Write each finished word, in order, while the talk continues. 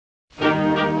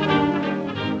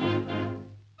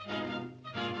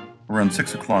Around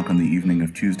 6 o'clock on the evening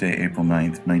of Tuesday, April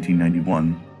 9th,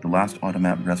 1991, the last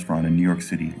Automat restaurant in New York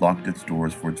City locked its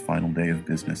doors for its final day of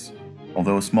business.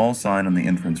 Although a small sign on the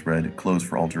entrance read, "Closed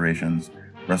for alterations,"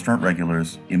 restaurant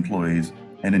regulars, employees,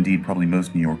 and indeed probably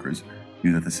most New Yorkers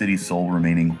knew that the city's sole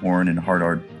remaining horn and hard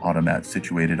art Automat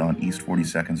situated on East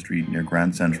 42nd Street near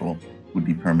Grand Central would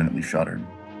be permanently shuttered.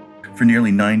 For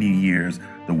nearly 90 years,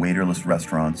 the waiterless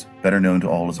restaurants, better known to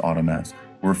all as Automats,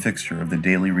 were a fixture of the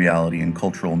daily reality and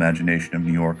cultural imagination of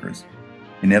New Yorkers.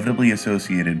 Inevitably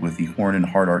associated with the Horn and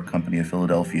Hard Art Company of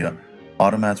Philadelphia,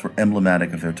 Automats were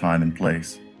emblematic of their time and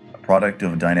place, a product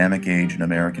of a dynamic age in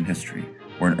American history,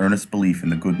 where an earnest belief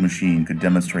in the good machine could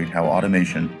demonstrate how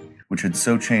automation, which had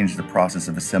so changed the process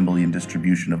of assembly and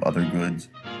distribution of other goods,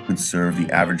 could serve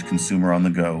the average consumer on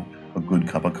the go a good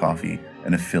cup of coffee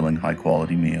and a filling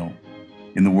high-quality meal.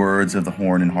 In the words of the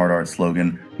Horn and Hard Art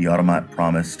slogan, the Automat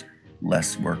promised,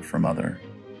 "Less work for mother."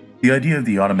 The idea of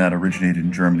the Automat originated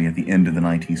in Germany at the end of the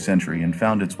 19th century and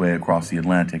found its way across the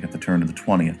Atlantic at the turn of the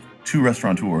 20th. Two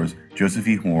restaurateurs, Joseph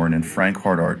E. Horn and Frank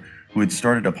Hardart, who had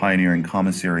started a pioneering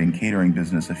commissary and catering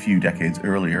business a few decades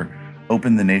earlier,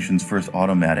 opened the nation's first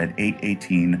Automat at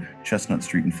 818 Chestnut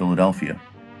Street in Philadelphia.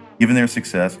 Given their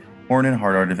success, Horn and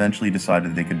Hardart eventually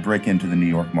decided they could break into the New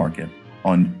York market.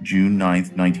 On June 9,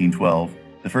 1912,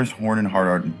 the first Horn and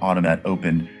Hardart Automat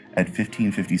opened at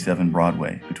 1557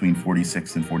 Broadway, between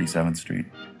 46th and 47th Street.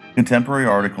 A contemporary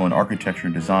article in Architecture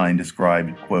and Design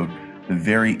described, quote, "the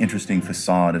very interesting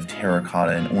facade of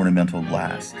terracotta and ornamental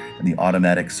glass, and the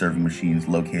automatic serving machines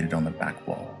located on the back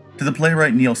wall." To the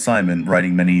playwright Neil Simon,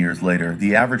 writing many years later,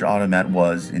 the average Automat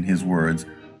was, in his words,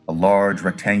 a large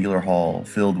rectangular hall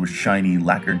filled with shiny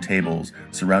lacquered tables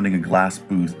surrounding a glass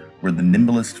booth where the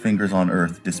nimblest fingers on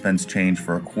earth dispensed change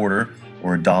for a quarter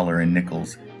or a dollar in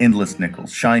nickels, endless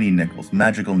nickels, shiny nickels,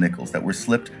 magical nickels that were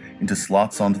slipped into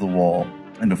slots onto the wall,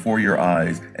 and before your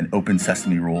eyes, an open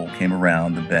sesame roll came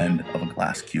around the bend of a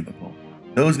glass cubicle.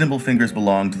 Those nimble fingers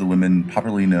belonged to the women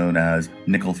popularly known as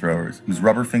nickel throwers, whose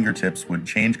rubber fingertips would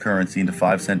change currency into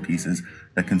 5-cent pieces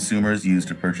that consumers used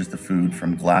to purchase the food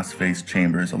from glass-faced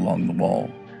chambers along the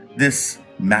wall. This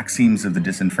Maxims of the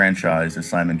Disenfranchised, as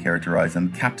Simon characterized them,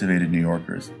 captivated New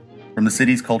Yorkers. From the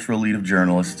city's cultural elite of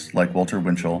journalists like Walter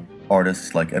Winchell,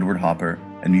 artists like Edward Hopper,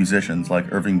 and musicians like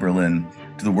Irving Berlin,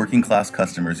 to the working-class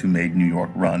customers who made New York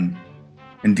run.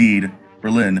 Indeed,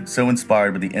 Berlin, so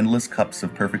inspired by the endless cups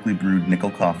of perfectly brewed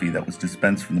nickel coffee that was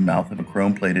dispensed from the mouth of a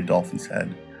chrome-plated dolphin's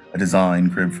head, a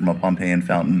design cribbed from a Pompeian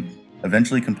fountain,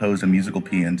 eventually composed a musical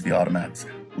paean to the Automats,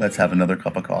 "Let's Have Another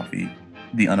Cup of Coffee,"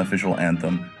 the unofficial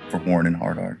anthem for Horn and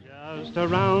Hard Art. Just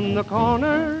around the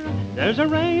corner, there's a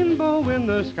rainbow in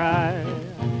the sky.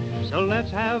 So let's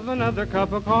have another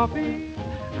cup of coffee,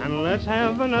 and let's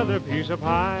have another piece of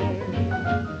pie.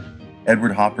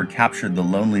 Edward Hopper captured the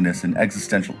loneliness and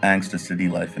existential angst of city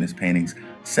life in his paintings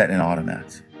set in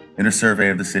Automats. In a survey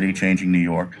of the city changing New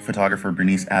York, photographer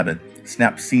Bernice Abbott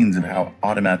snapped scenes of how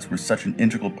Automats were such an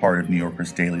integral part of New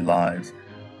Yorkers' daily lives.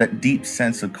 That deep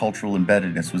sense of cultural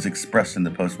embeddedness was expressed in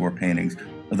the post-war paintings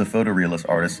of the photorealist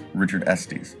artist Richard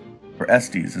Estes. For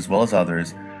Estes, as well as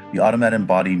others, the Automat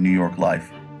embodied New York life,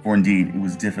 for indeed it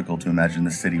was difficult to imagine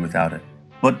the city without it.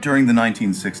 But during the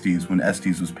 1960s, when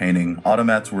Estes was painting,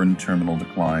 Automats were in terminal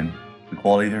decline. The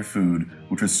quality of their food,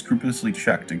 which was scrupulously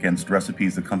checked against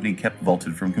recipes the company kept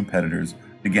vaulted from competitors,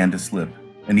 began to slip,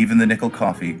 and even the nickel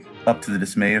coffee, up to the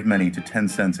dismay of many to 10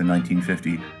 cents in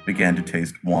 1950, began to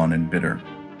taste wan and bitter.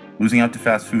 Losing out to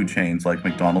fast food chains like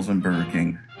McDonald's and Burger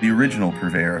King, the original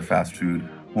purveyor of fast food,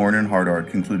 Horn and Hard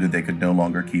Art concluded they could no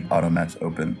longer keep Automats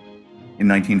open. In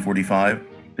 1945,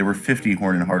 there were 50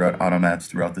 Horn and Hard Art Automats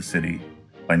throughout the city.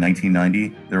 By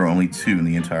 1990, there were only 2 in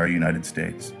the entire United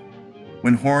States.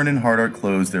 When Horn and Hard Art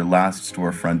closed their last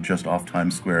storefront just off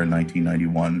Times Square in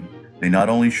 1991, they not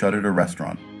only shuttered a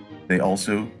restaurant, they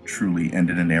also truly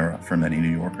ended an era for many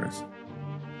New Yorkers.